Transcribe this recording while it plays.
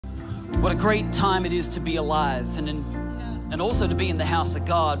What a great time it is to be alive and also to be in the house of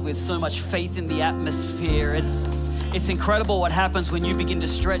God with so much faith in the atmosphere. It's incredible what happens when you begin to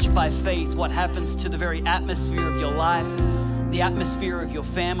stretch by faith, what happens to the very atmosphere of your life, the atmosphere of your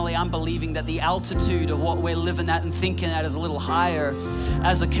family. I'm believing that the altitude of what we're living at and thinking at is a little higher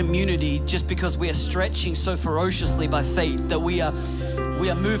as a community, just because we are stretching so ferociously by faith, that we are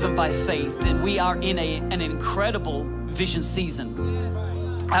moving by faith, and we are in an incredible vision season.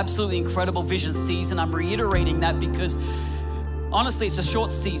 Absolutely incredible vision season. I'm reiterating that because honestly, it's a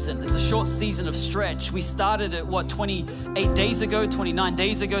short season. It's a short season of stretch. We started at 28 days ago, 29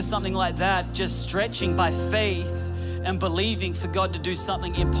 days ago, something like that, just stretching by faith and believing for God to do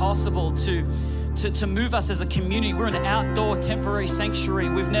something impossible to move us as a community. We're an outdoor temporary sanctuary.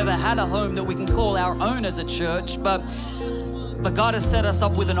 We've never had a home that we can call our own as a church, but God has set us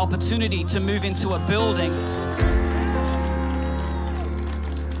up with an opportunity to move into a building.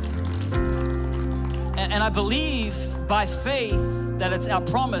 And I believe by faith that it's our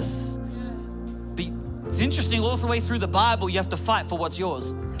promise. It's interesting, all the way through the Bible, you have to fight for what's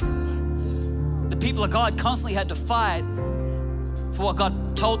yours. The people of God constantly had to fight for what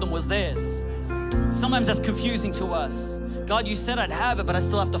God told them was theirs. Sometimes that's confusing to us. God, you said I'd have it, but I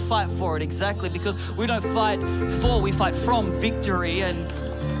still have to fight for it. Exactly, because we don't fight for, we fight from victory. And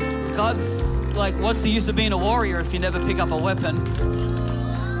God's like, what's the use of being a warrior if you never pick up a weapon?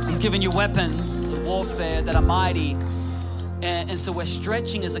 He's given you weapons of warfare that are mighty. And so we're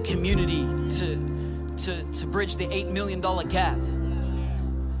stretching as a community to bridge the $8 million gap.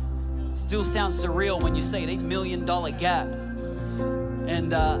 Still sounds surreal when you say an $8 million gap.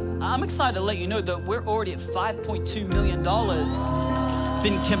 And I'm excited to let you know that we're already at $5.2 million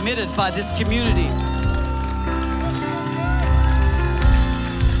been committed by this community.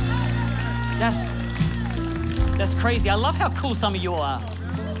 That's crazy. I love how cool some of you are.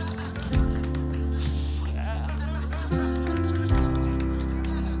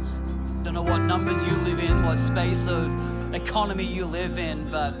 What numbers you live in, what space of economy you live in,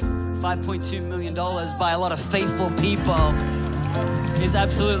 but $5.2 million by a lot of faithful people is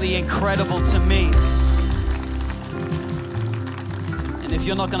absolutely incredible to me. And if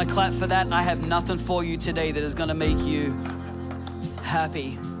you're not going to clap for that, I have nothing for you today that is going to make you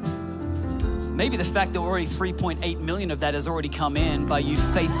happy. Maybe the fact that already 3.8 million of that has already come in by you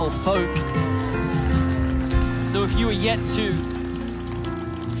faithful folk. So if you are yet to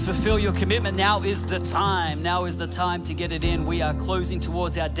fulfill your commitment, now is the time. Now is the time to get it in. We are closing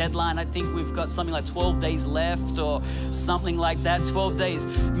towards our deadline. I think we've got something like 12 days left or something like that. 12 days.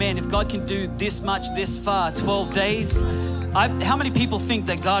 Man, if God can do this much this far, 12 days, how many people think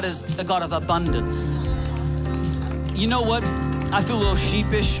that God is a God of abundance? You know what? I feel a little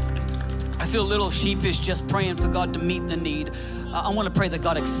sheepish. I feel a little sheepish just praying for God to meet the need. I want to pray that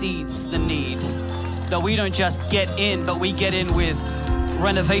God exceeds the need. That we don't just get in, but we get in with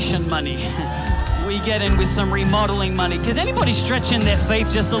renovation money. We get in with some remodeling money. Could anybody stretch in their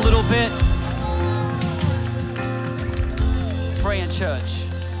faith just a little bit? Pray in church.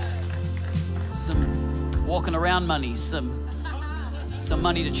 Some walking around money, some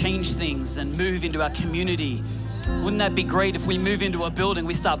money to change things and move into our community. Wouldn't that be great if we move into a building,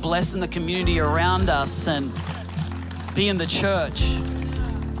 we start blessing the community around us and be in the church?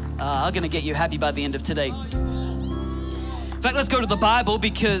 I'm gonna get you happy by the end of today. In fact, let's go to the Bible,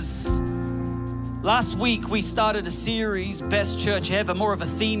 because last week we started a series, Best Church Ever, more of a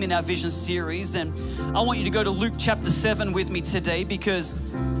theme in our vision series. And I want you to go to Luke chapter 7 with me today, because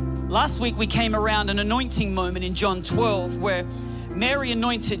last week we came around an anointing moment in John 12 where Mary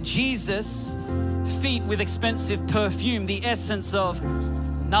anointed Jesus' feet with expensive perfume, the essence of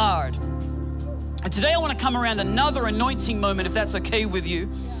nard. And today I want to come around another anointing moment, if that's okay with you.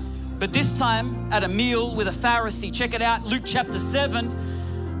 But this time at a meal with a Pharisee. Check it out, Luke chapter 7,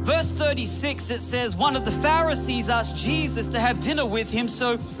 verse 36, it says, one of the Pharisees asked Jesus to have dinner with him,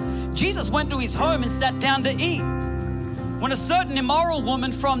 so Jesus went to his home and sat down to eat. When a certain immoral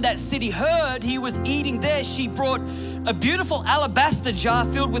woman from that city heard he was eating there, she brought a beautiful alabaster jar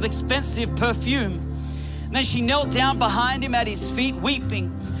filled with expensive perfume. And then she knelt down behind him at his feet,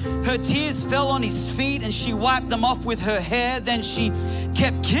 weeping. Her tears fell on his feet and she wiped them off with her hair. Then she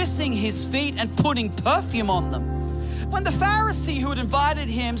kept kissing his feet and putting perfume on them. When the Pharisee who had invited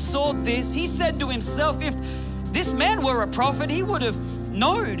him saw this, he said to himself, if this man were a prophet, he would have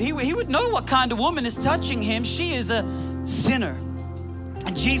known. He would know what kind of woman is touching him. She is a sinner.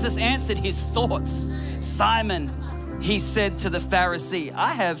 And Jesus answered his thoughts. Simon, he said to the Pharisee,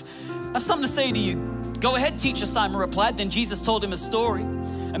 I have something to say to you. Go ahead, teacher, Simon replied. Then Jesus told him a story.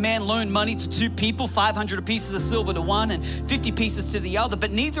 A man loaned money to 2 people, 500 pieces of silver to one and 50 pieces to the other,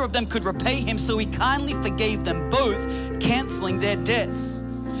 but neither of them could repay him, so he kindly forgave them both, canceling their debts.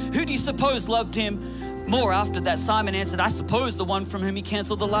 Who do you suppose loved him more after that? Simon answered, I suppose the one from whom he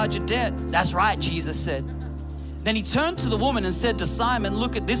canceled the larger debt. That's right, Jesus said. Then he turned to the woman and said to Simon,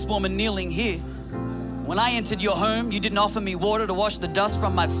 look at this woman kneeling here. When I entered your home, you didn't offer me water to wash the dust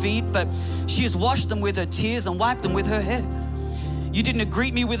from my feet, but she has washed them with her tears and wiped them with her hair. You didn't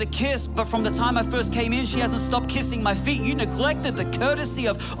greet me with a kiss, but from the time I first came in, she hasn't stopped kissing my feet. You neglected the courtesy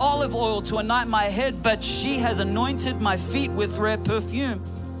of olive oil to anoint my head, but she has anointed my feet with rare perfume.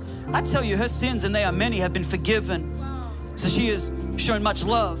 I tell you, her sins, and they are many, have been forgiven. So she has shown much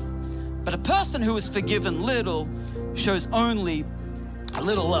love. But a person who is forgiven little shows only a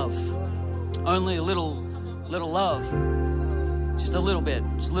little love. Only a little love. Just a little bit,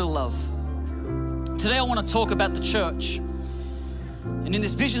 just a little love. Today I want to talk about the church. And in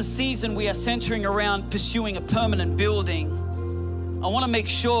this vision season, we are centering around pursuing a permanent building. I want to make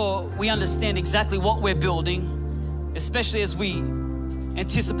sure we understand exactly what we're building, especially as we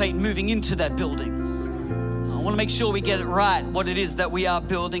anticipate moving into that building. I want to make sure we get it right, what it is that we are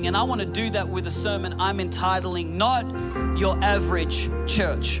building. And I want to do that with a sermon I'm entitling, Not Your Average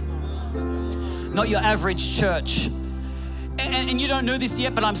Church. Not your average church. And you don't know this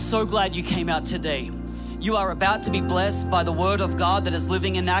yet, but I'm so glad you came out today. You are about to be blessed by the word of God that is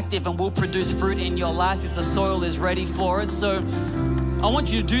living and active and will produce fruit in your life if the soil is ready for it. So I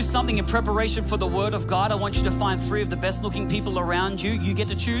want you to do something in preparation for the word of God. I want you to find 3 of the best looking people around you. You get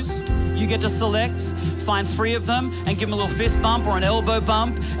to choose. You get to select. Find 3 of them and give them a little fist bump or an elbow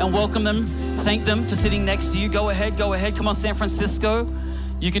bump and welcome them. Thank them for sitting next to you. Go ahead, go ahead. Come on, San Francisco.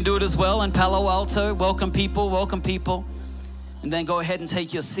 You can do it as well. And Palo Alto, welcome people, welcome people. And then go ahead and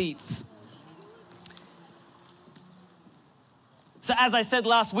take your seats. So as I said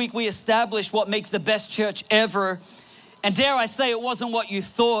last week, we established what makes the best church ever. And dare I say, it wasn't what you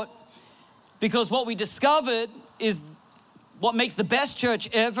thought, because what we discovered is what makes the best church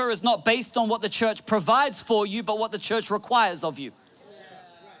ever is not based on what the church provides for you, but what the church requires of you.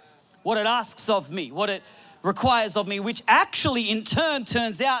 What it asks of me, what it requires of me, which actually in turn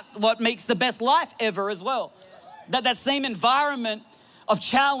turns out what makes the best life ever as well. That same environment of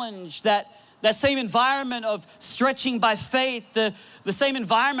challenge, that same environment of stretching by faith, the same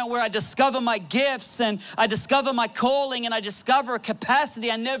environment where I discover my gifts and I discover my calling and I discover a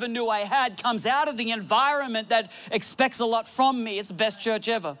capacity I never knew I had, comes out of the environment that expects a lot from me. It's the best church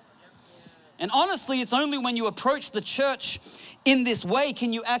ever. And honestly, it's only when you approach the church in this way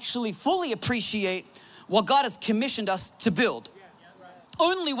can you actually fully appreciate what God has commissioned us to build.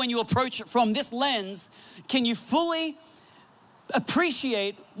 Only when you approach it from this lens can you fully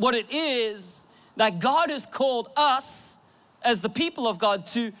appreciate what it is that God has called us as the people of God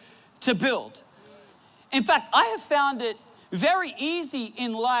to build. In fact, I have found it very easy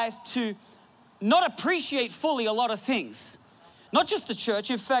in life to not appreciate fully a lot of things. Not just the church.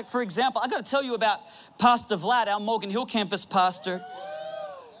 In fact, for example, I got to tell you about Pastor Vlad, our Morgan Hill campus pastor.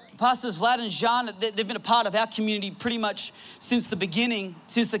 Pastors Vlad and Jean, they've been a part of our community pretty much since the beginning,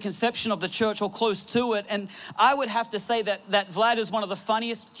 since the conception of the church or close to it. And I would have to say that Vlad is one of the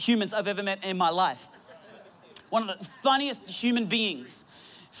funniest humans I've ever met in my life. One of the funniest human beings.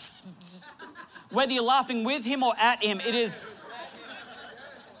 Whether you're laughing with him or at him,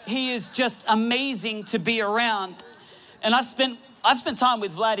 he is just amazing to be around. And I've spent time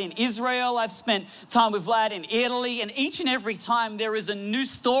with Vlad in Israel. I've spent time with Vlad in Italy. And each and every time there is a new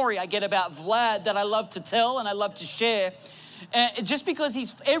story I get about Vlad that I love to tell and I love to share. Just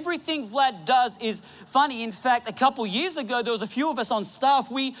because everything Vlad does is funny. In fact, a couple years ago, there was a few of us on staff.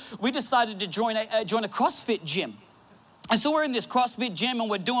 We decided to join a CrossFit gym. And so we're in this CrossFit gym and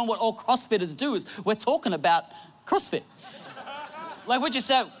we're doing what all CrossFitters do is we're talking about CrossFit. Like we're just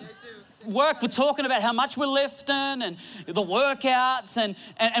at work, we're talking about how much we're lifting and the workouts and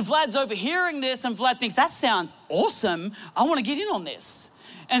Vlad's overhearing this and Vlad thinks, that sounds awesome. I want to get in on this.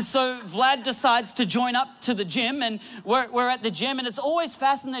 And so Vlad decides to join up to the gym and we're at the gym and it's always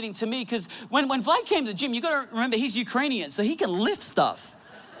fascinating to me because when Vlad came to the gym, you got to remember he's Ukrainian, so he can lift stuff.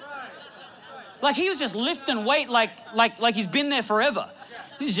 Like he was just lifting weight like he's been there forever.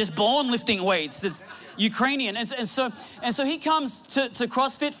 He's just born lifting weights. It's Ukrainian. And so he comes to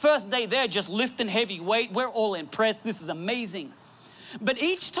CrossFit, first day there, just lifting heavy weight. We're all impressed. This is amazing. But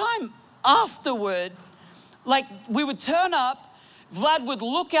each time afterward, like we would turn up, Vlad would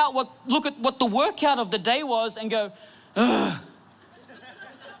look at what the workout of the day was and go, ugh.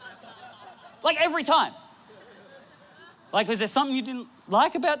 Like every time. Like, is there something you didn't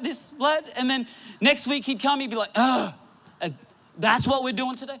like about this, Vlad? And then next week he'd come, he'd be like, ugh. That's what we're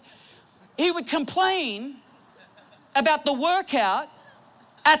doing today. He would complain about the workout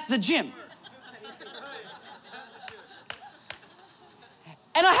at the gym.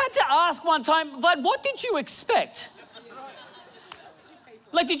 And I had to ask one time, Vlad, what did you expect?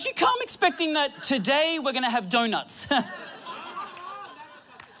 Like, did you come expecting that today we're gonna have donuts?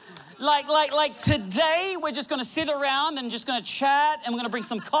 like today we're just gonna sit around and just gonna chat and we're gonna bring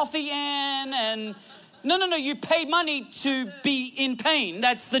some coffee in and no, you paid money to be in pain.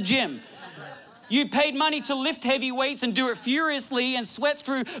 That's the gym. You paid money to lift heavy weights and do it furiously and sweat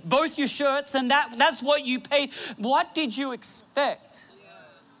through both your shirts, and that's what you paid. What did you expect?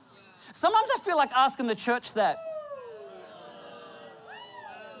 Sometimes I feel like asking the church that.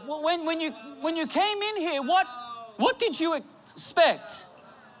 Well, when you came in here, what did you expect?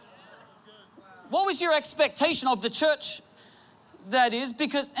 What was your expectation of the church? That is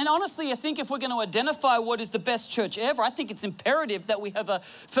because, and honestly, I think if we're going to identify what is the best church ever, I think it's imperative that we have a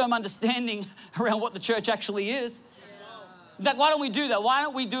firm understanding around what the church actually is. That why don't we do that? Why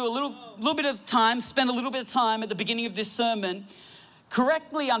don't we do a little bit of time, spend a little bit of time at the beginning of this sermon,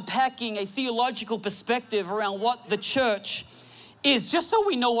 correctly unpacking a theological perspective around what the church is, just so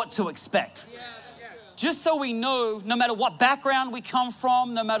we know what to expect. Just so we know, no matter what background we come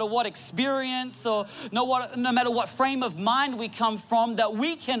from, no matter what experience or no matter what frame of mind we come from, that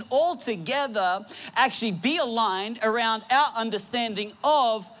we can all together actually be aligned around our understanding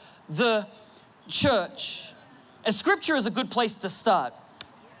of the church. And scripture is a good place to start.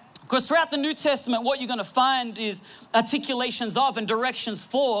 Because throughout the New Testament, what you're going to find is articulations of and directions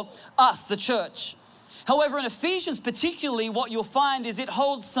for us, the church. However, in Ephesians particularly, what you'll find is it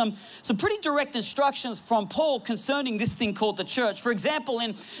holds some pretty direct instructions from Paul concerning this thing called the church. For example,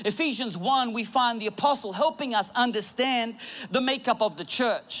 in Ephesians 1, we find the apostle helping us understand the makeup of the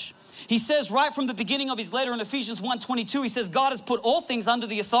church. He says right from the beginning of his letter in Ephesians 1:22, he says, God has put all things under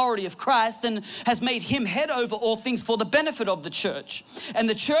the authority of Christ and has made him head over all things for the benefit of the church. And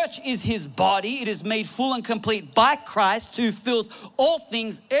the church is his body. It is made full and complete by Christ, who fills all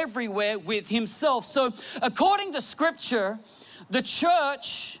things everywhere with himself. So according to scripture, the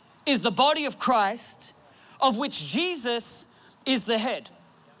church is the body of Christ, of which Jesus is the head.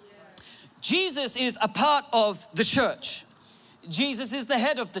 Jesus is a part of the church. Jesus is the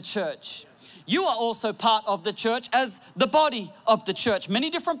head of the church. You are also part of the church as the body of the church.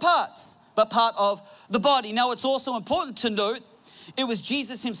 Many different parts, but part of the body. Now, it's also important to note, it was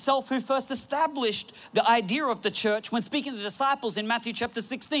Jesus himself who first established the idea of the church when speaking to the disciples in Matthew chapter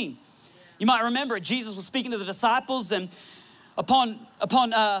 16. You might remember Jesus was speaking to the disciples, and upon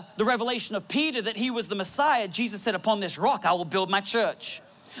the revelation of Peter that he was the Messiah, Jesus said, upon this rock I will build my church.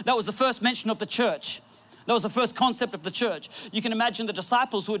 That was the first mention of the church. That was the first concept of the church. You can imagine the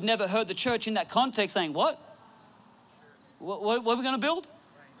disciples who had never heard the church in that context saying, what? What are we going to build?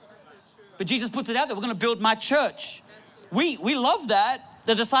 But Jesus puts it out there, we're going to build my church. We love that.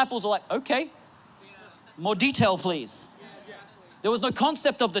 The disciples are like, okay, more detail, please. There was no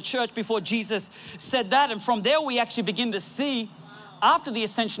concept of the church before Jesus said that. And from there, we actually begin to see, after the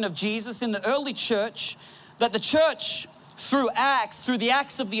ascension of Jesus in the early church, that the church, through the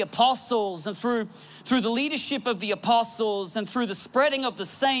acts of the apostles and through the leadership of the apostles and through the spreading of the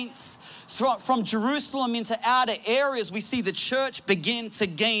saints from Jerusalem into outer areas, we see the church begin to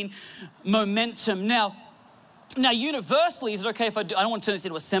gain momentum. Now universally, is it okay if I don't want to turn this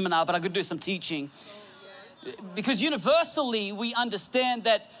into a seminar, but I could do some teaching. Because universally, we understand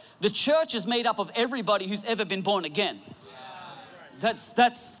that the church is made up of everybody who's ever been born again.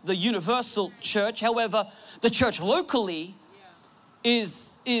 That's the universal church. However, the church locally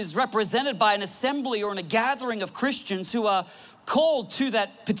is represented by an assembly or in a gathering of Christians who are called to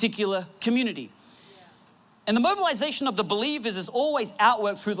that particular community. And the mobilization of the believers is always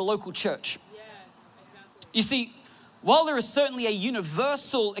outworked through the local church. You see, while there is certainly a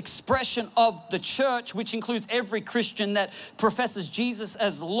universal expression of the church, which includes every Christian that professes Jesus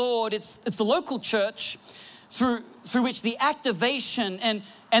as Lord, it's the local church through which the activation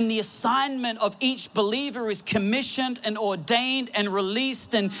and the assignment of each believer is commissioned and ordained and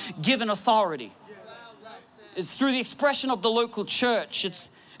released and given authority. It's through the expression of the local church.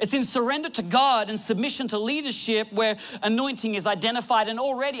 It's in surrender to God and submission to leadership where anointing is identified. And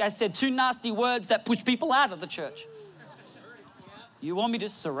already I said two nasty words that push people out of the church. You want me to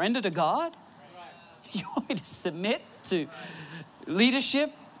surrender to God? You want me to submit to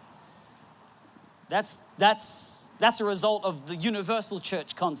leadership? That's a result of the universal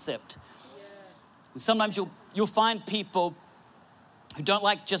church concept. And sometimes you'll find people who don't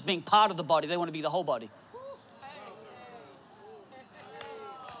like just being part of the body. They want to be the whole body.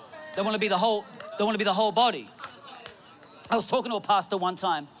 They want to be the whole body. I was talking to a pastor one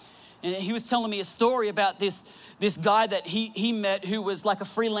time, and he was telling me a story about this guy that he met who was like a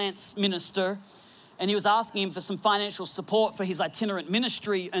freelance minister, and he was asking him for some financial support for his itinerant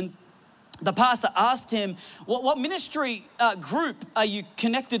ministry. And the pastor asked him, what ministry group are you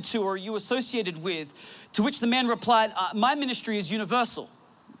connected to or are you associated with? To which the man replied, my ministry is universal.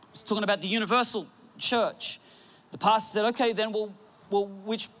 He's talking about the universal church. The pastor said, okay, then, well,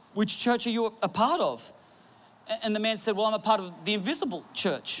 which church are you a part of? And the man said, well, I'm a part of the invisible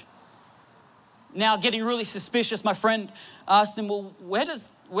church. Now, getting really suspicious, my friend asked him, well, where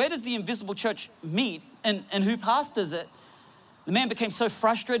does the invisible church meet and who pastors it? The man became so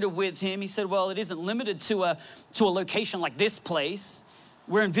frustrated with him. He said, well, it isn't limited to a location like this place.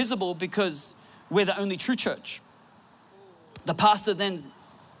 We're invisible because we're the only true church. The pastor then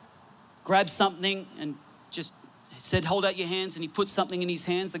grabbed something and just said, hold out your hands. And he put something in his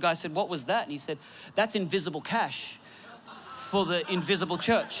hands. The guy said, what was that? And he said, that's invisible cash for the invisible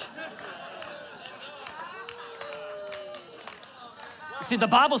church. See, the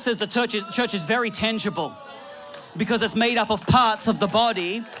Bible says the church is very tangible because it's made up of parts of the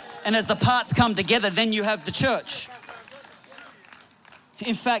body, and as the parts come together, then you have the church.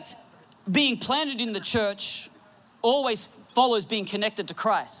 In fact, being planted in the church always follows being connected to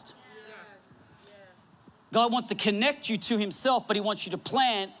Christ. God wants to connect you to himself, but he wants you to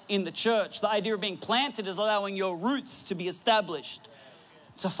plant in the church. The idea of being planted is allowing your roots to be established,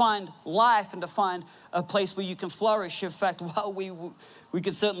 to find life and to find a place where you can flourish. In fact, while we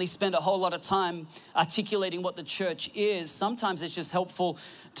could certainly spend a whole lot of time articulating what the church is, sometimes it's just helpful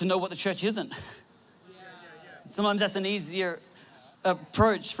to know what the church isn't. Sometimes that's an easier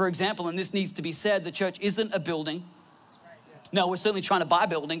approach. For example, and this needs to be said, the church isn't a building. No, we're certainly trying to buy a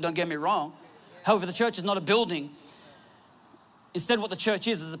building, don't get me wrong. However, the church is not a building. Instead, what the church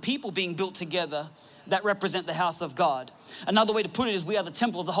is a people being built together that represent the house of God. Another way to put it is we are the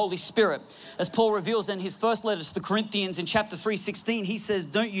temple of the Holy Spirit. As Paul reveals in his first letter to the Corinthians in chapter 3:16, he says,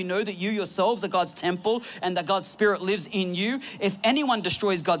 don't you know that you yourselves are God's temple and that God's Spirit lives in you? If anyone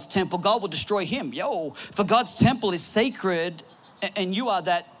destroys God's temple, God will destroy him. For God's temple is sacred and you are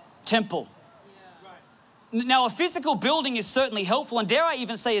that temple. Now, a physical building is certainly helpful, and dare I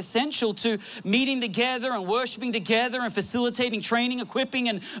even say essential to meeting together and worshiping together and facilitating training, equipping,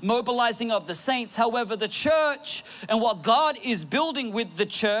 and mobilizing of the saints. However, the church and what God is building with the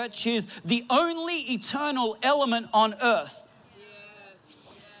church is the only eternal element on earth.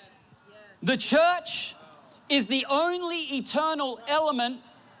 The church is the only eternal element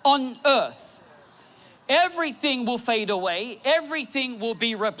on earth. Everything will fade away, everything will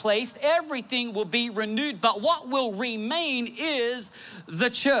be replaced, everything will be renewed, but what will remain is the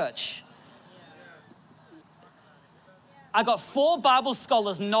church. I got 4 Bible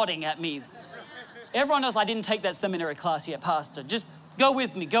scholars nodding at me. Everyone knows I didn't take that seminary class yet, Pastor. Just go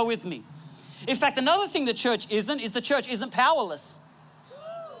with me, go with me. In fact, another thing the church isn't powerless.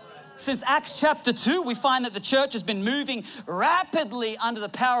 Since Acts chapter 2, we find that the church has been moving rapidly under the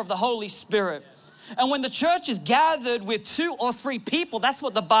power of the Holy Spirit. And when the church is gathered with 2 or 3 people, that's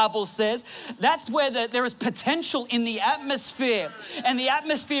what the Bible says, that's where there is potential in the atmosphere. And the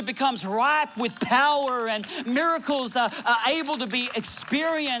atmosphere becomes ripe with power, and miracles are able to be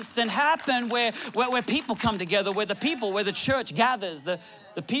experienced and happen where people come together, where the church gathers. The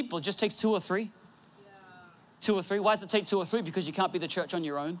people, it just takes 2 or 3. 2 or 3. Why does it take 2 or 3? Because you can't be the church on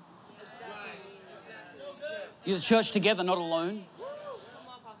your own. You're the church together, not alone.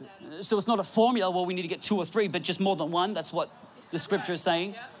 So it's not a formula, well, we need to get 2 or 3, but just more than one. That's what the scripture is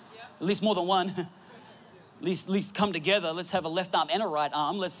saying. At least more than one. At least come together. Let's have a left arm and a right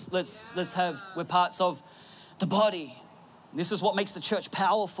arm. We're parts of the body. This is what makes the church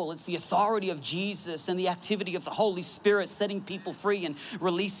powerful. It's the authority of Jesus and the activity of the Holy Spirit setting people free and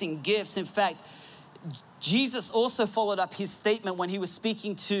releasing gifts. In fact, Jesus also followed up his statement when he was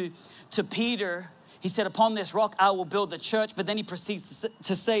speaking to Peter. He said, upon this rock, I will build the church. But then he proceeds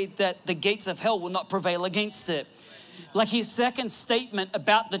to say that the gates of hell will not prevail against it. Like his second statement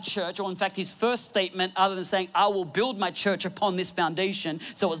about the church, or in fact, his first statement, other than saying, I will build my church upon this foundation,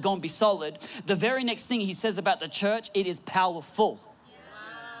 so it's going to be solid. The very next thing he says about the church, it is powerful.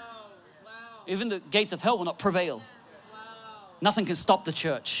 Wow. Even the gates of hell will not prevail. Nothing can stop the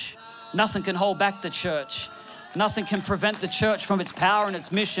church. Nothing can hold back the church. Nothing can prevent the church from its power and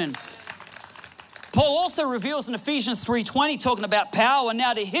its mission. Paul also reveals in Ephesians 3:20, talking about power.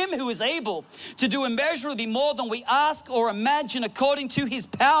 Now to him who is able to do immeasurably more than we ask or imagine, according to his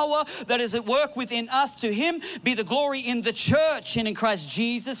power that is at work within us, to him be the glory in the church and in Christ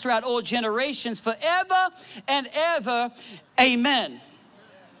Jesus throughout all generations, forever and ever. Amen.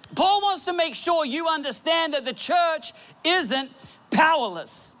 Paul wants to make sure you understand that the church isn't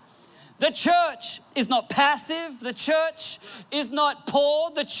powerless. The church is not passive. The church is not poor.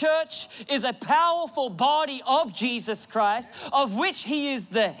 The church is a powerful body of Jesus Christ, of which he is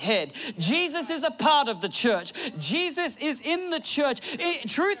the head. Jesus is a part of the church. Jesus is in the church.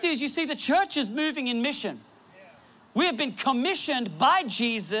 Truth is, you see, the church is moving in mission. We have been commissioned by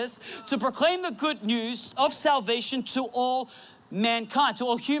Jesus to proclaim the good news of salvation to all mankind, to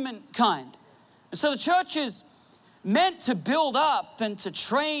all humankind. And so the church is meant to build up and to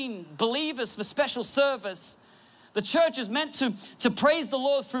train believers for special service. The church is meant to praise the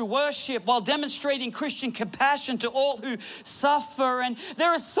Lord through worship while demonstrating Christian compassion to all who suffer. And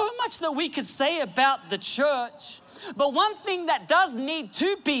there is so much that we could say about the church. But one thing that does need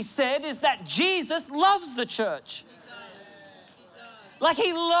to be said is that Jesus loves the church. Like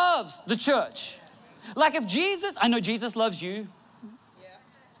he loves the church. Like if Jesus, I know Jesus loves you.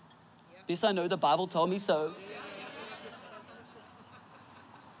 This I know, the Bible told me so.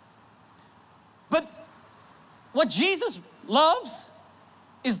 But what Jesus loves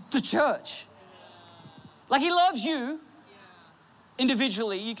is the church. Like he loves you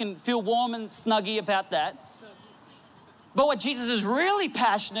individually. You can feel warm and snuggy about that. But what Jesus is really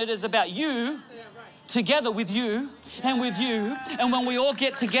passionate is about you, together with you and with you. And when we all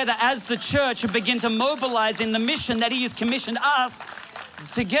get together as the church and begin to mobilize in the mission that he has commissioned us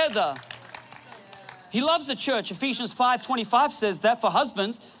together. He loves the church. Ephesians 5:25 says that for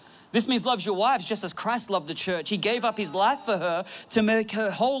husbands, this means loves your wives just as Christ loved the church. He gave up his life for her to make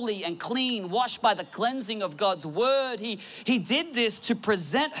her holy and clean, washed by the cleansing of God's word. He did this to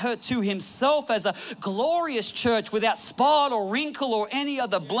present her to himself as a glorious church without spot or wrinkle or any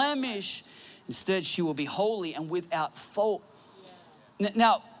other blemish. Instead, she will be holy and without fault.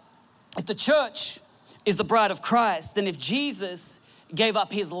 Now, if the church is the bride of Christ, then if Jesus gave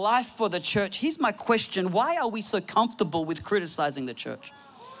up his life for the church, here's my question. Why are we so comfortable with criticizing the church?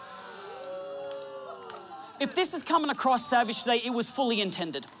 If this is coming across savage today, it was fully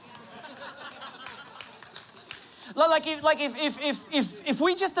intended. If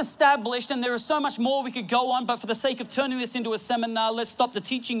we just established, and there is so much more we could go on, but for the sake of turning this into a seminar, let's stop the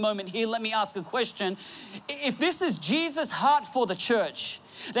teaching moment here. Let me ask a question. If this is Jesus' heart for the church,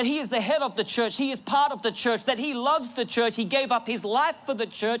 that he is the head of the church, he is part of the church, that he loves the church, he gave up his life for the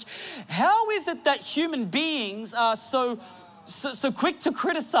church, how is it that human beings are so quick to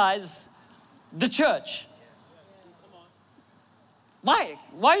criticize the church? Why?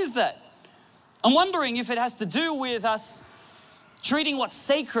 Why is that? I'm wondering if it has to do with us treating what's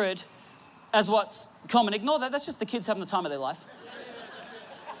sacred as what's common. Ignore that. That's just the kids having the time of their life.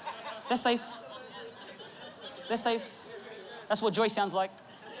 They're safe. They're safe. That's what joy sounds like.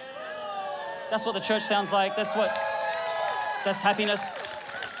 That's what the church sounds like. That's happiness.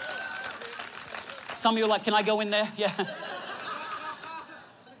 Some of you are like, can I go in there? Yeah.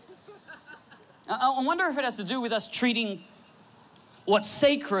 I wonder if it has to do with us treating what's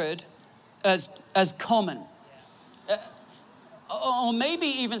sacred as common. Or maybe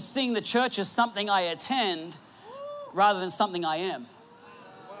even seeing the church as something I attend rather than something I am.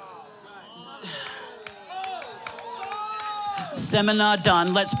 Seminar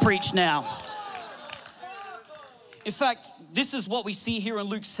done, let's preach now. In fact, this is what we see here in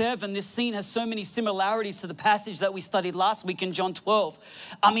Luke 7. This scene has so many similarities to the passage that we studied last week in John 12.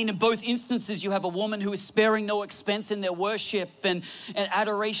 I mean, in both instances, you have a woman who is sparing no expense in their worship and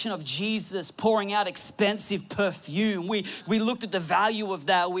adoration of Jesus, pouring out expensive perfume. We looked at the value of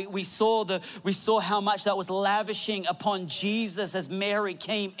that. We saw how much that was lavishing upon Jesus as Mary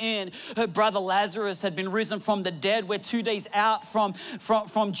came in. Her brother Lazarus had been risen from the dead. We're 2 days out from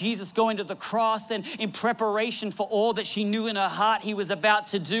Jesus going to the cross, and in preparation for all that she knew in her heart he was about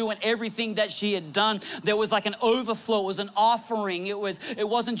to do and everything that she had done, there was like an overflow. It was an offering. It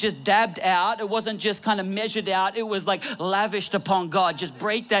wasn't just dabbed out. It wasn't just kind of measured out. It was like lavished upon God. Just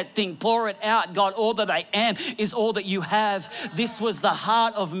break that thing, pour it out. God, all that I am is all that you have. This was the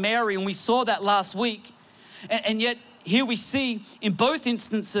heart of Mary, and we saw that last week. And yet here we see in both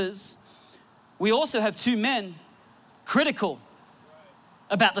instances, we also have two men critical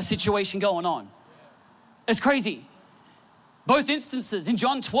about the situation going on. It's crazy. Both instances. In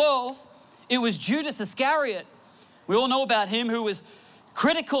John 12, it was Judas Iscariot. We all know about him, who was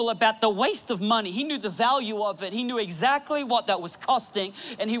critical about the waste of money. He knew the value of it. He knew exactly what that was costing,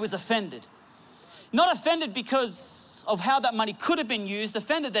 and he was offended. Not offended because of how that money could have been used,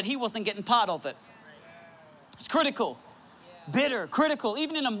 offended that he wasn't getting part of it. It's critical, bitter, critical,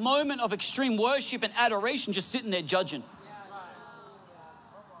 even in a moment of extreme worship and adoration, just sitting there judging.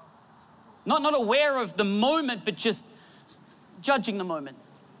 Not aware of the moment, but just judging the moment.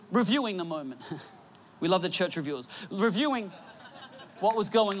 reviewing the moment. We love the church reviewers. Reviewing what was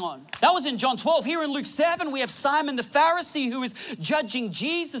going on. That was in John 12. Here in Luke 7, we have Simon the Pharisee who is judging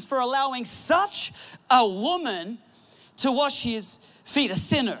Jesus for allowing such a woman to wash his feet. A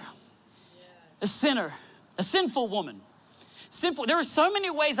sinner, a sinful woman. Sinful. There are so many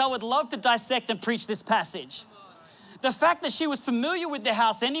ways I would love to dissect and preach this passage. The fact that she was familiar with the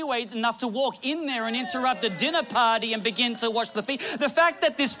house anyway, enough to walk in there and interrupt a dinner party and begin to wash the feet. The fact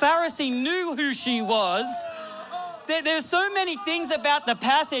that this Pharisee knew who she was. There's so many things about the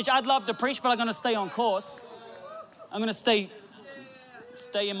passage I'd love to preach, but I'm going to stay on course. I'm going to stay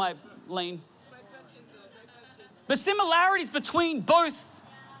in my lane. But similarities between both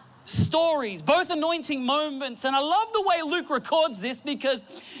stories, both anointing moments. And I love the way Luke records this because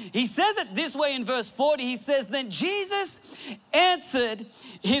he says it this way in verse 40. He says, then Jesus answered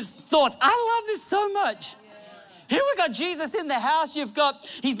his thoughts. I love this so much. Here we got Jesus in the house.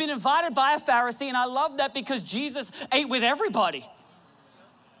 He's been invited by a Pharisee, and I love that because Jesus ate with everybody.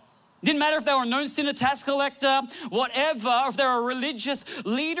 Didn't matter if they were a known sinner, tax collector, whatever, or if they're a religious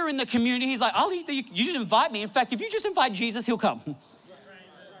leader in the community. He's like, I'll eat, you just invite me. In fact, if you just invite Jesus, he'll come.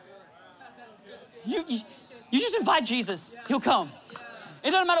 You just invite Jesus, he'll come.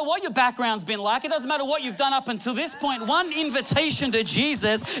 It doesn't matter what your background's been like. It doesn't matter what you've done up until this point. One invitation to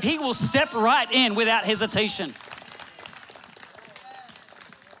Jesus, he will step right in without hesitation.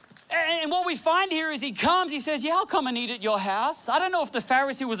 And what we find here is he comes, he says, yeah, I'll come and eat at your house. I don't know if the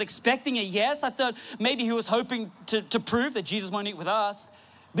Pharisee was expecting a yes. I thought maybe he was hoping to prove that Jesus won't eat with us.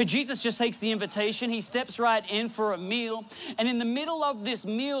 But Jesus just takes the invitation. He steps right in for a meal. And in the middle of this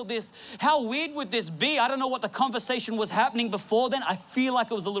meal, how weird would this be? I don't know what the conversation was happening before then. I feel like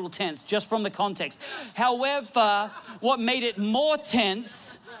it was a little tense just from the context. However, what made it more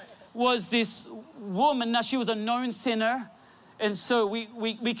tense was this woman. Now, she was a known sinner. And so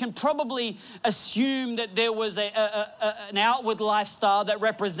we can probably assume that there was an outward lifestyle that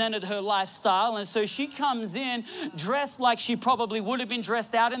represented her lifestyle. And so she comes in dressed like she probably would have been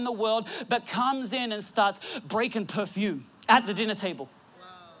dressed out in the world, but comes in and starts breaking perfume at the dinner table.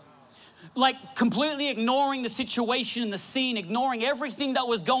 Like completely ignoring the situation and the scene, ignoring everything that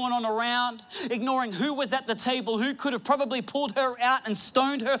was going on around, ignoring who was at the table, who could have probably pulled her out and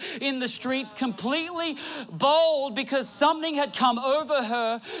stoned her in the streets, completely bold because something had come over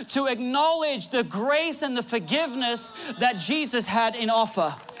her to acknowledge the grace and the forgiveness that Jesus had in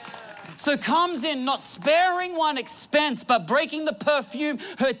offer. So comes in not sparing one expense, but breaking the perfume.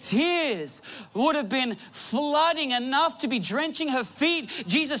 Her tears would have been flooding enough to be drenching her feet,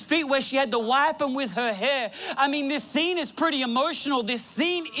 Jesus' feet, where she had to wipe them with her hair. I mean, this scene is pretty emotional. This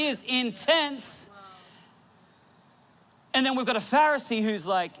scene is intense. And then we've got a Pharisee who's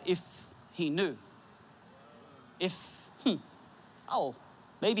like, if he knew,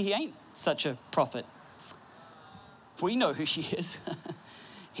 maybe he ain't such a prophet. We know who she is.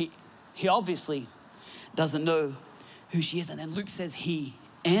 He obviously doesn't know who she is. And then Luke says he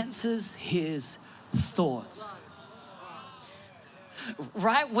answers his thoughts.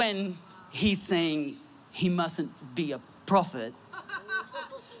 Right when he's saying he mustn't be a prophet,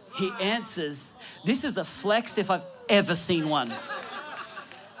 he answers, this is a flex if I've ever seen one.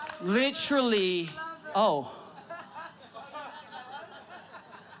 Literally,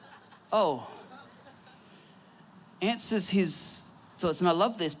 answers his thoughts. And I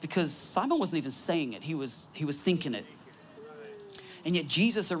love this because Simon wasn't even saying it. He was thinking it. And yet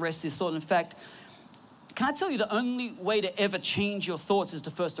Jesus arrests his thought. In fact, can I tell you the only way to ever change your thoughts is to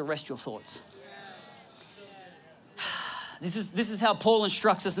first arrest your thoughts. This is how Paul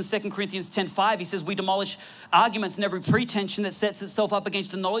instructs us in 2 Corinthians 10:5. He says, we demolish arguments and every pretension that sets itself up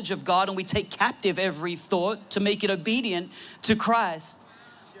against the knowledge of God, and we take captive every thought to make it obedient to Christ.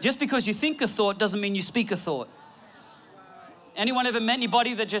 Just because you think a thought doesn't mean you speak a thought. Anyone ever met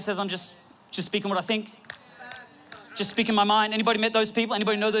anybody that just says, I'm just speaking what I think? Just speaking my mind. Anybody met those people?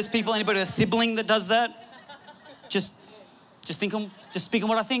 Anybody know those people? Anybody a sibling that does that? Just speaking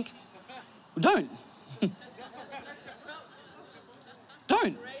what I think? Don't.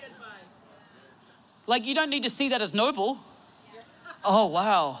 Don't. Like, you don't need to see that as noble. Oh,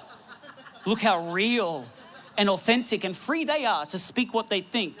 wow. Look how real and authentic and free they are to speak what they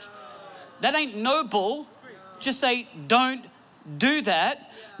think. That ain't noble. Just say, don't do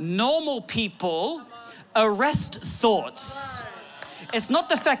that. Normal people arrest thoughts. It's not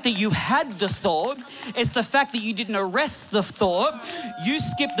the fact that you had the thought. It's the fact that you didn't arrest the thought. You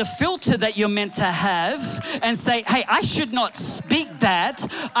skip the filter that you're meant to have and say, hey, I should not speak that.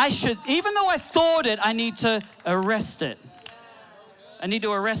 Even though I thought it, I need to arrest it. I need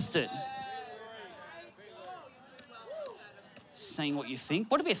to arrest it. saying what you think.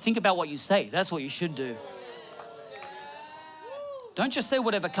 What about think about what you say? That's what you should do. Don't just say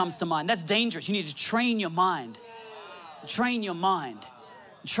whatever comes to mind. That's dangerous. You need to train your mind. Train your mind.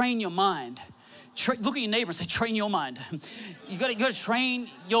 Train your mind. Look at your neighbor and say, train your mind. You got to train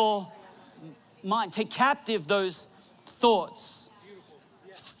your mind. Take captive those thoughts.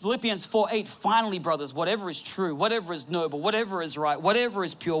 Philippians 4:8, finally, brothers, whatever is true, whatever is noble, whatever is right, whatever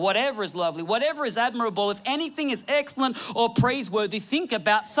is pure, whatever is lovely, whatever is admirable, if anything is excellent or praiseworthy, think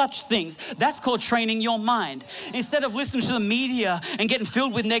about such things. That's called training your mind. Instead of listening to the media and getting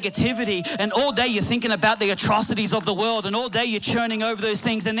filled with negativity, and all day you're thinking about the atrocities of the world, and all day you're churning over those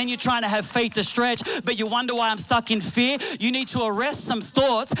things, and then you're trying to have faith to stretch, but you wonder why I'm stuck in fear. You need to arrest some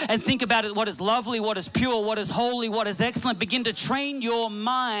thoughts and think about it, what is lovely, what is pure, what is holy, what is excellent. Begin to train your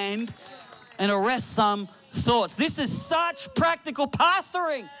mind and arrest some thoughts. This is such practical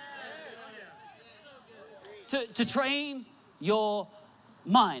pastoring. To train your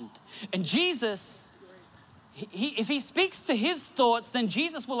mind. And Jesus, if he speaks to his thoughts, then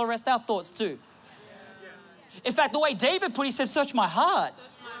Jesus will arrest our thoughts too. In fact, the way David put it, he said, search my heart.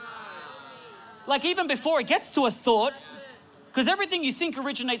 Like even before it gets to a thought, because everything you think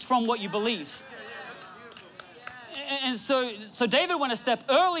originates from what you believe. And so David went a step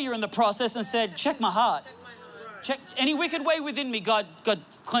earlier in the process and said, check my heart. Check any wicked way within me, God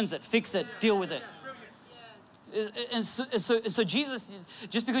cleanse it, fix it, deal with it. And so Jesus,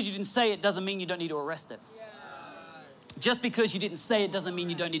 just because you didn't say it doesn't mean you don't need to arrest it. Just because you didn't say it doesn't mean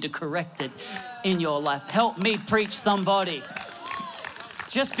you don't need to correct it in your life. Help me preach somebody.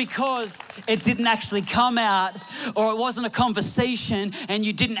 Just because it didn't actually come out, or it wasn't a conversation and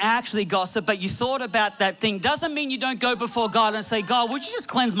you didn't actually gossip, but you thought about that thing, doesn't mean you don't go before God and say, God, would you just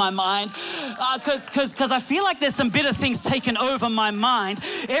cleanse my mind? Because I feel like there's some bitter things taken over my mind.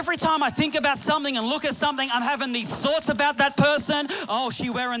 Every time I think about something and look at something, I'm having these thoughts about that person. Oh, she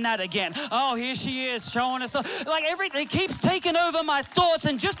wearing that again. Oh, here she is showing us. Like everything keeps taking over my thoughts,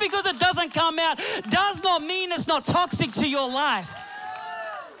 and just because it doesn't come out does not mean it's not toxic to your life.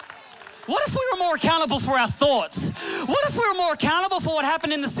 What if we were more accountable for our thoughts? What if we were more accountable for what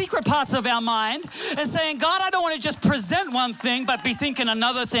happened in the secret parts of our mind and saying, God, I don't want to just present one thing, but be thinking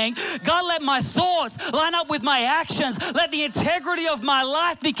another thing. God, let my thoughts line up with my actions. Let the integrity of my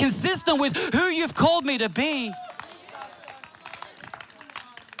life be consistent with who you've called me to be.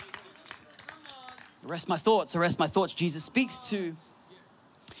 Arrest my thoughts, arrest my thoughts. Jesus speaks to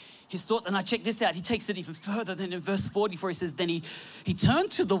his thoughts, and I check this out. He takes it even further than in verse 44. He says, then he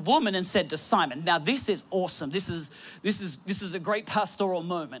turned to the woman and said to Simon. Now this is awesome. This is a great pastoral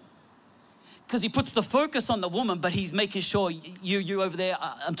moment, because he puts the focus on the woman, but he's making sure you over there,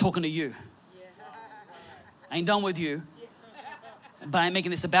 I'm talking to you. I ain't done with you, but I'm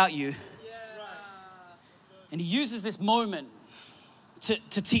making this about you. And he uses this moment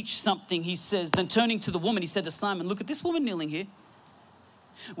to teach something. He says, then turning to the woman, he said to Simon, look at this woman kneeling here.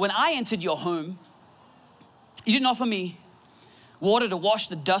 When I entered your home, you didn't offer me water to wash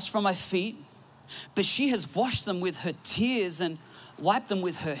the dust from my feet, but she has washed them with her tears and wiped them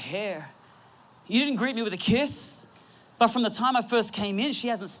with her hair. You didn't greet me with a kiss, but from the time I first came in, she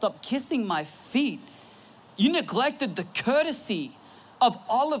hasn't stopped kissing my feet. You neglected the courtesy of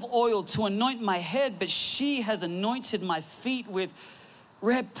olive oil to anoint my head, but she has anointed my feet with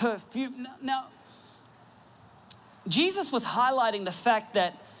red perfume. Now, Jesus was highlighting the fact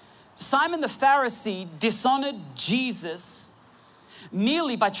that Simon the Pharisee dishonored Jesus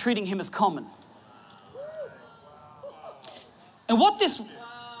merely by treating him as common. And what this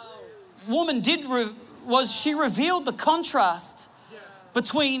woman did was she revealed the contrast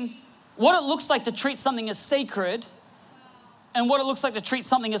between what it looks like to treat something as sacred and what it looks like to treat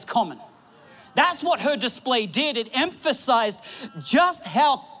something as common. That's what her display did. It emphasized just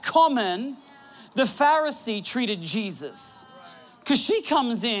how common the Pharisee treated Jesus. Because she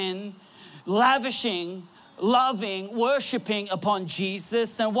comes in lavishing, loving, worshiping upon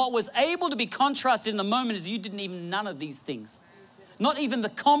Jesus. And what was able to be contrasted in the moment is you didn't even none of these things. Not even the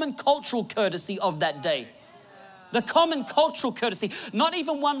common cultural courtesy of that day. The common cultural courtesy, not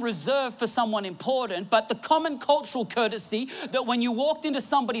even one reserved for someone important, but the common cultural courtesy that when you walked into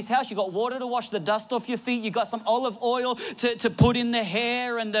somebody's house, you got water to wash the dust off your feet, you got some olive oil to put in the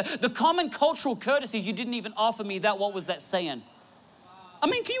hair, and the common cultural courtesies, you didn't even offer me that. What was that saying? I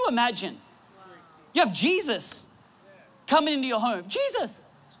mean, can you imagine? You have Jesus coming into your home. Jesus,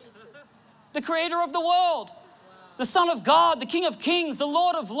 the creator of the world, the Son of God, the King of Kings, the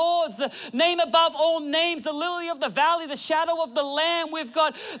Lord of Lords, the name above all names, the lily of the valley, the shadow of the Lamb. We've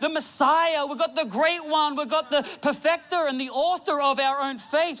got the Messiah. We've got the Great One. We've got the perfecter and the author of our own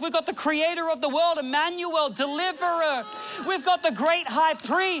faith. We've got the creator of the world, Emmanuel, deliverer. We've got the great high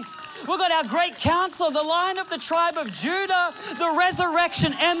priest. We've got our great counselor, the Lion of the tribe of Judah, the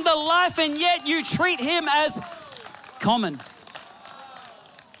resurrection and the life, and yet you treat him as common.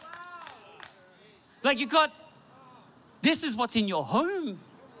 Like you got, this is what's in your home,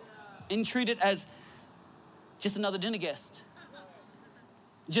 and treat it as just another dinner guest.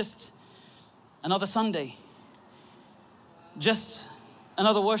 Just another Sunday. Just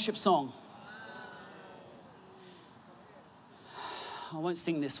another worship song. I won't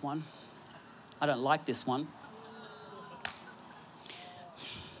sing this one. I don't like this one.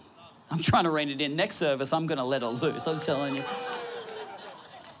 I'm trying to rein it in. Next service, I'm going to let it loose, I'm telling you.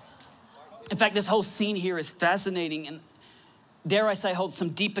 In fact, this whole scene here is fascinating and, dare I say, holds some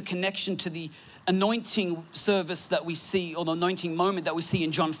deeper connection to the anointing service that we see, or the anointing moment that we see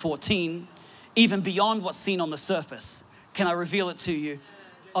in John 14, even beyond what's seen on the surface. Can I reveal it to you?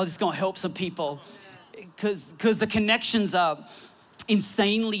 Oh, this is going to help some people because the connections are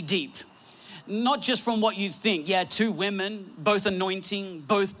insanely deep. Not just from what you think. Yeah, two women, both anointing,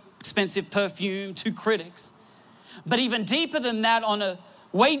 both expensive perfume, two critics. But even deeper than that, on a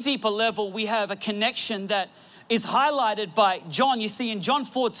way deeper level, we have a connection that is highlighted by John. You see, in John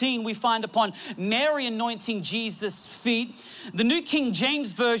 14, we find upon Mary anointing Jesus' feet. The New King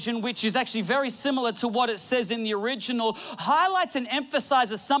James Version, which is actually very similar to what it says in the original, highlights and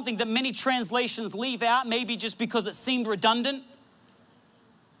emphasizes something that many translations leave out, maybe just because it seemed redundant.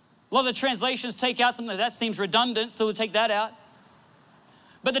 A lot of the translations take out something that seems redundant, so we'll take that out.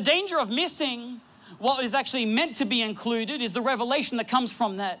 But the danger of missing what is actually meant to be included is the revelation that comes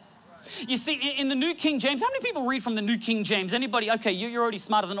from that. You see, in the New King James, how many people read from the New King James? Anybody? Okay, you're already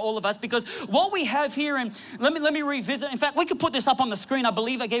smarter than all of us, because what we have here, and let me revisit. In fact, we could put this up on the screen. I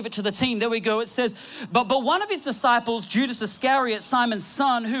believe I gave it to the team. There we go. It says, but one of his disciples, Judas Iscariot, Simon's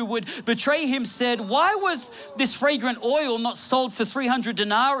son, who would betray him, said, why was this fragrant oil not sold for 300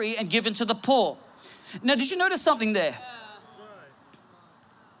 denarii and given to the poor? Now, did you notice something there?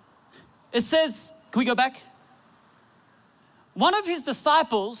 It says, can we go back? One of his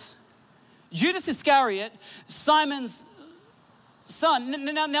disciples, Judas Iscariot, Simon's son.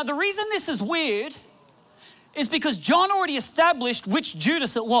 Now, the reason this is weird is because John already established which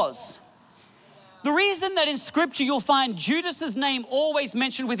Judas it was. The reason that in scripture you'll find Judas's name always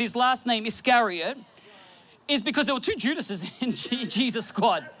mentioned with his last name, Iscariot, is because there were two Judases in Jesus'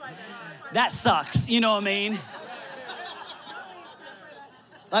 squad. That sucks, you know what I mean?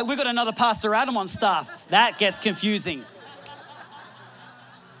 Like, we got another Pastor Adam on staff. That gets confusing.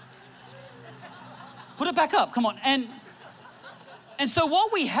 Put it back up, come on. And so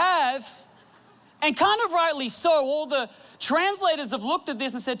what we have, and kind of rightly so, all the translators have looked at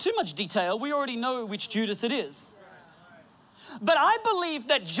this and said, too much detail. We already know which Judas it is. But I believe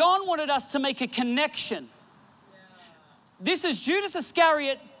that John wanted us to make a connection. This is Judas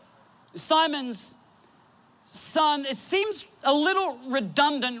Iscariot, Simon's son. It seems a little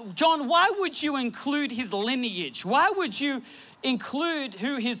redundant. John, why would you include his lineage? Why would you include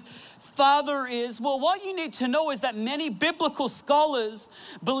who his father is? Well, what you need to know is that many biblical scholars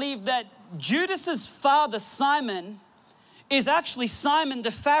believe that Judas's father, Simon, is actually Simon the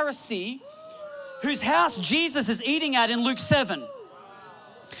Pharisee, whose house Jesus is eating at in Luke 7.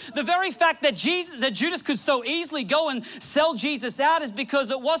 The very fact that Judas could so easily go and sell Jesus out is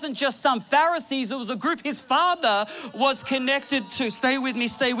because it wasn't just some Pharisees, it was a group his father was connected to. Stay with me,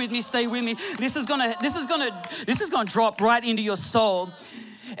 stay with me, stay with me. This is gonna drop right into your soul.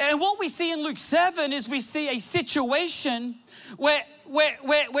 And what we see in Luke 7 is we see a situation where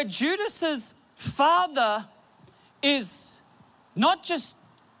Judas's father is not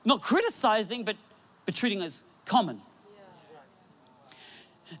criticizing, but treating as common.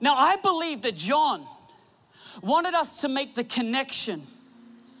 Now, I believe that John wanted us to make the connection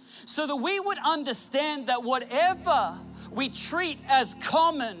so that we would understand that whatever we treat as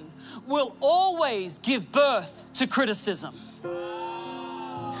common will always give birth to criticism.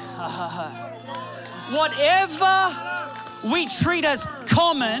 Whatever we treat as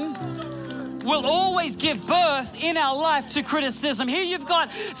common will always give birth in our life to criticism. Here you've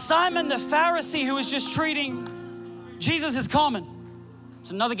got Simon the Pharisee, who is just treating Jesus as common. It's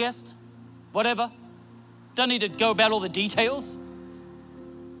another guest, whatever. Don't need to go about all the details.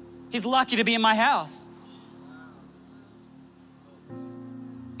 He's lucky to be in my house.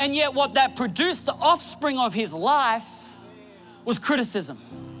 And yet what that produced, the offspring of his life, was criticism.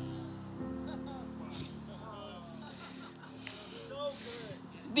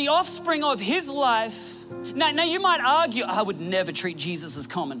 the offspring of his life. Now you might argue, I would never treat Jesus as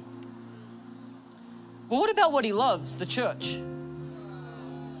common. Well, what about what he loves, the church?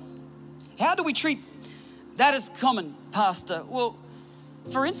 How do we treat that as common, Pastor? Well,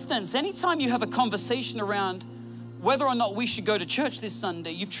 for instance, anytime you have a conversation around whether or not we should go to church this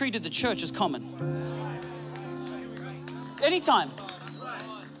Sunday, you've treated the church as common. Anytime.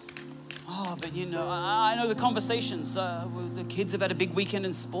 Oh, but you know, I know the conversations. The kids have had a big weekend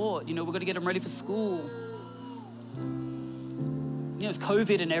in sport. You know, we've got to get them ready for school. You know, it's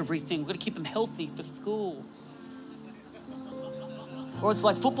COVID and everything. We've got to keep them healthy for school. Or it's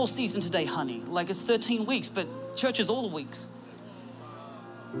like football season today, honey. Like it's 13 weeks, but church is all the weeks.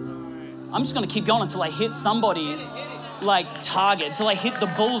 I'm just going to keep going until I hit somebody's like target, until I hit the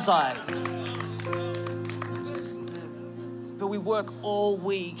bullseye. But we work all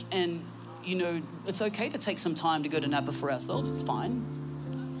week, and you know, it's okay to take some time to go to Napa for ourselves. It's fine.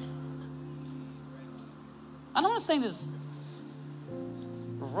 And I'm not saying this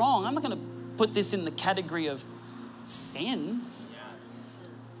wrong. I'm not going to put this in the category of sin.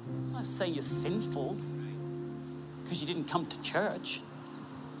 I'm not saying you're sinful because you didn't come to church.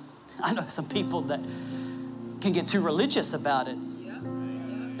 I know some people that can get too religious about it.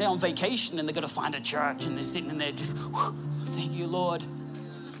 They're on vacation and they've got to find a church, and they're sitting in there just, thank you, Lord.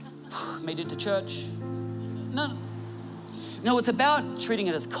 Made it to church. No, it's about treating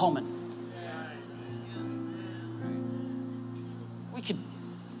it as common.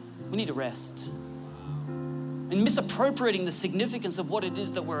 We need to rest. And misappropriating the significance of what it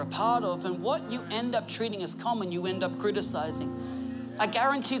is that we're a part of, and what you end up treating as common, you end up criticizing. I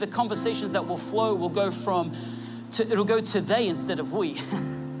guarantee the conversations that will flow will go it'll go to they instead of we.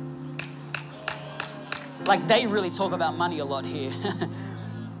 Like they really talk about money a lot here.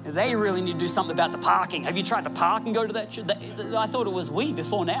 They really need to do something about the parking. Have you tried to park and go to that church? I thought it was we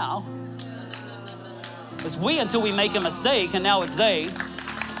before now. It's we until we make a mistake, and now it's they.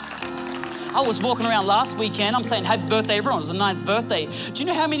 I was walking around last weekend. I'm saying happy birthday, everyone. It was the 9th birthday. Do you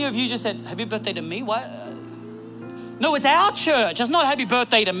know how many of you just said happy birthday to me? Why? No, it's our church. It's not happy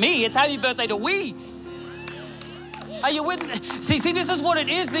birthday to me. It's happy birthday to we. Are you with me? See, this is what it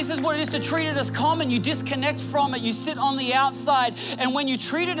is. This is what it is to treat it as common. You disconnect from it. You sit on the outside. And when you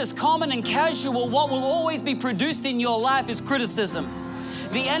treat it as common and casual, what will always be produced in your life is criticism.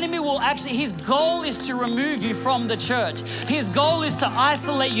 The enemy will actually, his goal is to remove you from the church. His goal is to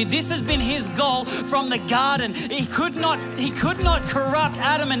isolate you. This has been his goal from the garden. He could not corrupt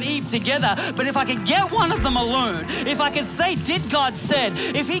Adam and Eve together. But if I could get one of them alone, if I could say, did God said,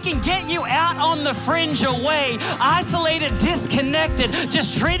 if he can get you out on the fringe away, isolated, disconnected,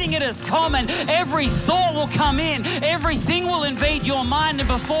 just treating it as common, every thought will come in, everything will invade your mind, and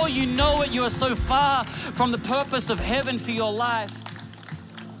before you know it, you are so far from the purpose of heaven for your life.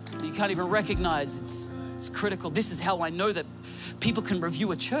 You can't even recognize it's critical. This is how I know that people can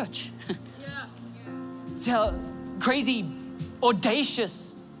review a church. It's how crazy,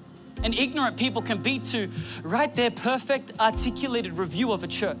 audacious, and ignorant people can be to write their perfect, articulated review of a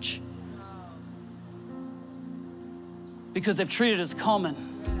church. Because they've treated it as common.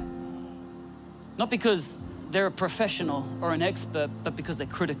 Not because they're a professional or an expert, but because they're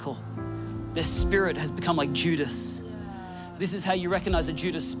critical. Their spirit has become like Judas. This is how you recognize a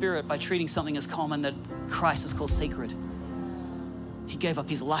Judas spirit, by treating something as common that Christ has called sacred. He gave up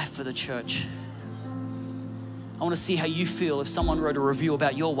his life for the church. I want to see how you feel if someone wrote a review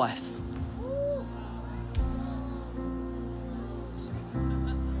about your wife.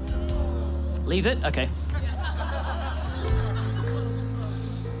 Leave it? Okay.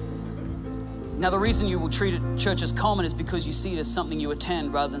 Now, the reason you will treat it church as common is because you see it as something you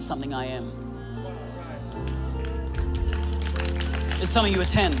attend rather than something I am. It's something you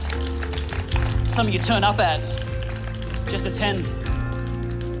attend, something you turn up at. Just attend.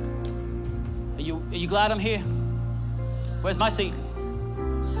 Are you glad I'm here? Where's my seat?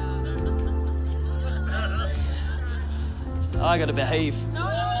 Oh, I gotta behave.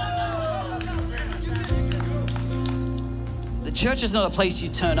 The church is not a place you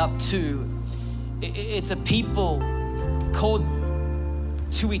turn up to. It's a people called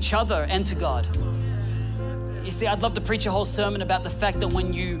to each other and to God. You see, I'd love to preach a whole sermon about the fact that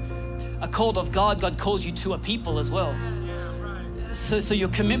when you are called of God, God calls you to a people as well. So your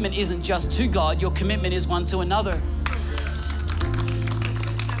commitment isn't just to God, your commitment is one to another.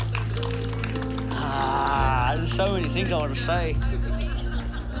 There's so many things I want to say.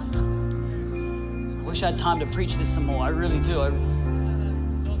 I wish I had time to preach this some more. I really do.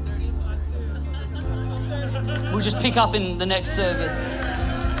 We'll just pick up in the next service.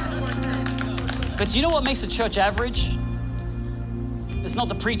 But do you know what makes a church average? It's not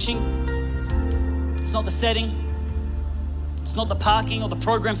the preaching. It's not the setting. It's not the parking or the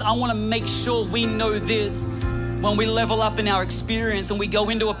programs. I want to make sure we know this when we level up in our experience and we go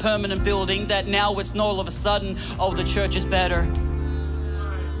into a permanent building, that now it's not all of a sudden, oh, the church is better.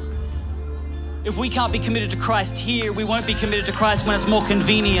 If we can't be committed to Christ here, we won't be committed to Christ when it's more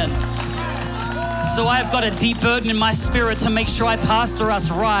convenient. So I've got a deep burden in my spirit to make sure I pastor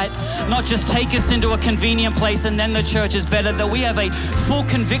us right, not just take us into a convenient place and then the church is better, that we have a full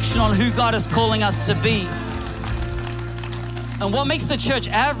conviction on who God is calling us to be. And what makes the church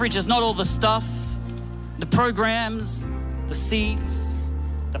average is not all the stuff, the programs, the seats,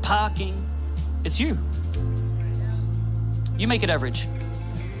 the parking. It's you. You make it average.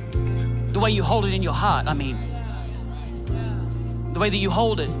 The way you hold it in your heart, I mean. The way that you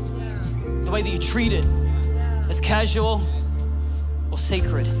hold it. The way that you treat it. As casual or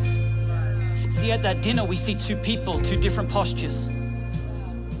sacred. See, at that dinner, we see two people, two different postures.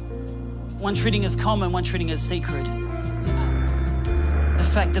 One treating as common, one treating as sacred. The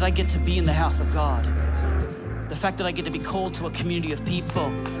fact that I get to be in the house of God. The fact that I get to be called to a community of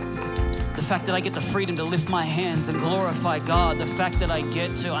people. The fact that I get the freedom to lift my hands and glorify God. The fact that I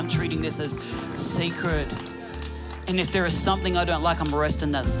get to, I'm treating this as sacred. And if there is something I don't like, I'm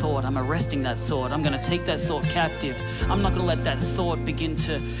arresting that thought. I'm arresting that thought. I'm going to take that thought captive. I'm not going to let that thought begin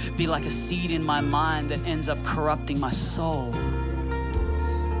to be like a seed in my mind that ends up corrupting my soul.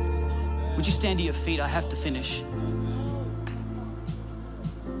 Would you stand to your feet? I have to finish.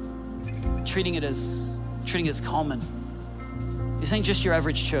 Treating it as common. This ain't just your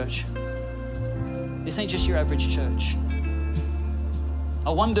average church. This ain't just your average church. I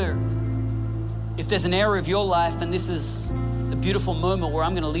wonder if there's an area of your life, and this is a beautiful moment where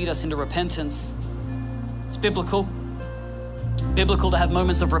I'm going to lead us into repentance. It's biblical. Biblical to have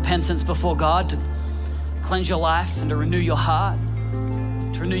moments of repentance before God, to cleanse your life and to renew your heart,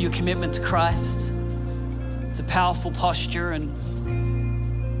 to renew your commitment to Christ. It's a powerful posture, and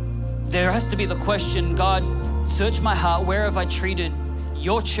there has to be the question, God, search my heart. Where have I treated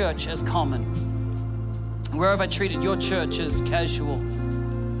your church as common? Where have I treated your church as casual?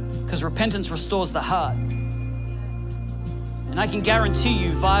 Because repentance restores the heart. And I can guarantee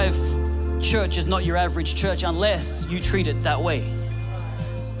you, VIVE Church is not your average church unless you treat it that way.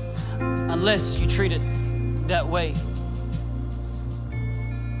 Unless you treat it that way.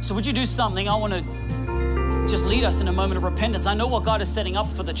 So would you do something? I want to just lead us in a moment of repentance. I know what God is setting up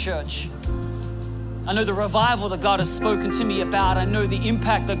for the church. I know the revival that God has spoken to me about. I know the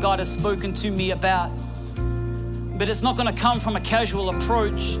impact that God has spoken to me about. But it's not going to come from a casual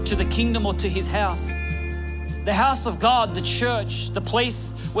approach to the kingdom or to his house. The house of God, the church, the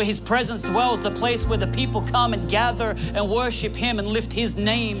place where his presence dwells, the place where the people come and gather and worship him and lift his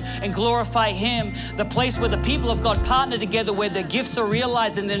name and glorify him, the place where the people of God partner together, where their gifts are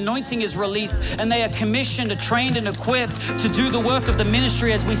realized and the anointing is released and they are commissioned, trained and equipped to do the work of the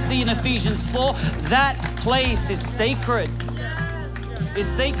ministry as we see in Ephesians 4. That place is sacred. It's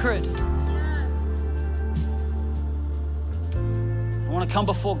sacred. I want to come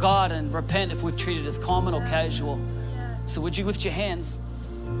before God and repent if we've treated it as common or casual. So would you lift your hands?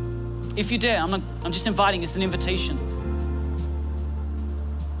 If you dare, I'm just inviting, it's an invitation.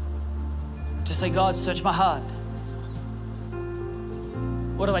 To say, God, search my heart.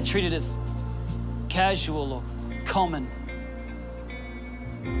 What have I treated as casual or common?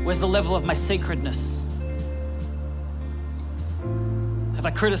 Where's the level of my sacredness? Have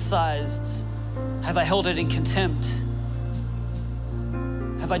I criticized? Have I held it in contempt?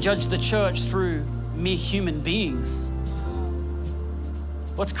 Have I judged the church through mere human beings?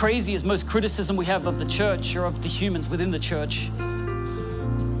 What's crazy is most criticism we have of the church or of the humans within the church.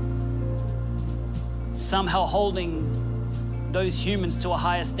 Somehow holding those humans to a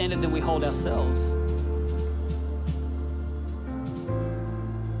higher standard than we hold ourselves.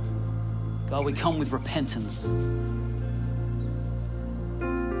 God, we come with repentance.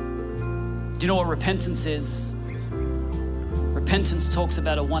 Do you know what repentance is? Repentance talks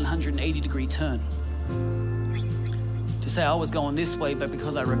about a 180-degree turn. To say, I was going this way, but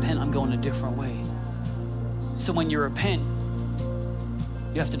because I repent, I'm going a different way. So when you repent,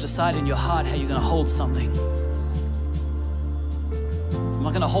 you have to decide in your heart how you're going to hold something. I'm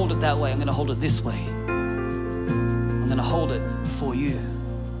not going to hold it that way. I'm going to hold it this way. I'm going to hold it for you.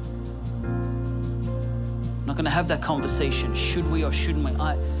 I'm not going to have that conversation. Should we or shouldn't we?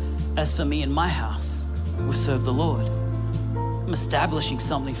 As for me and my house, we'll serve the Lord. I'm establishing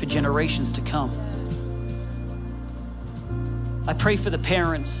something for generations to come. I pray for the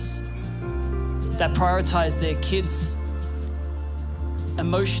parents that prioritize their kids'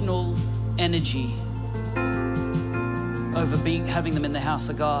 emotional energy over having them in the house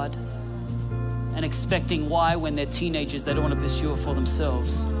of God and expecting why when they're teenagers they don't want to pursue it for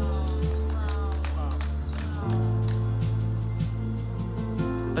themselves.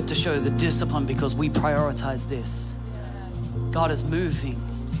 But to show the discipline because we prioritize this. God is moving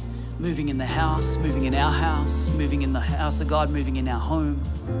in the house, moving in our house, moving in the house of God, moving in our home.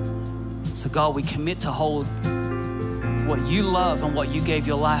 So God, we commit to hold what you love and what you gave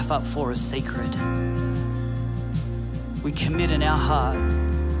your life up for as sacred. We commit in our heart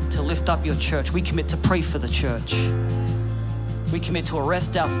to lift up your church. We commit to pray for the church. We commit to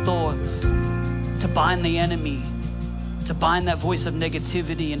arrest our thoughts, to bind the enemy, to bind that voice of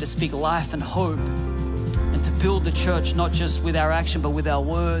negativity and to speak life and hope, and to build the church not just with our action but with our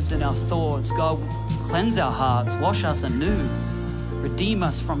words and our thoughts. God, cleanse our hearts, wash us anew, redeem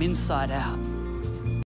us from inside out.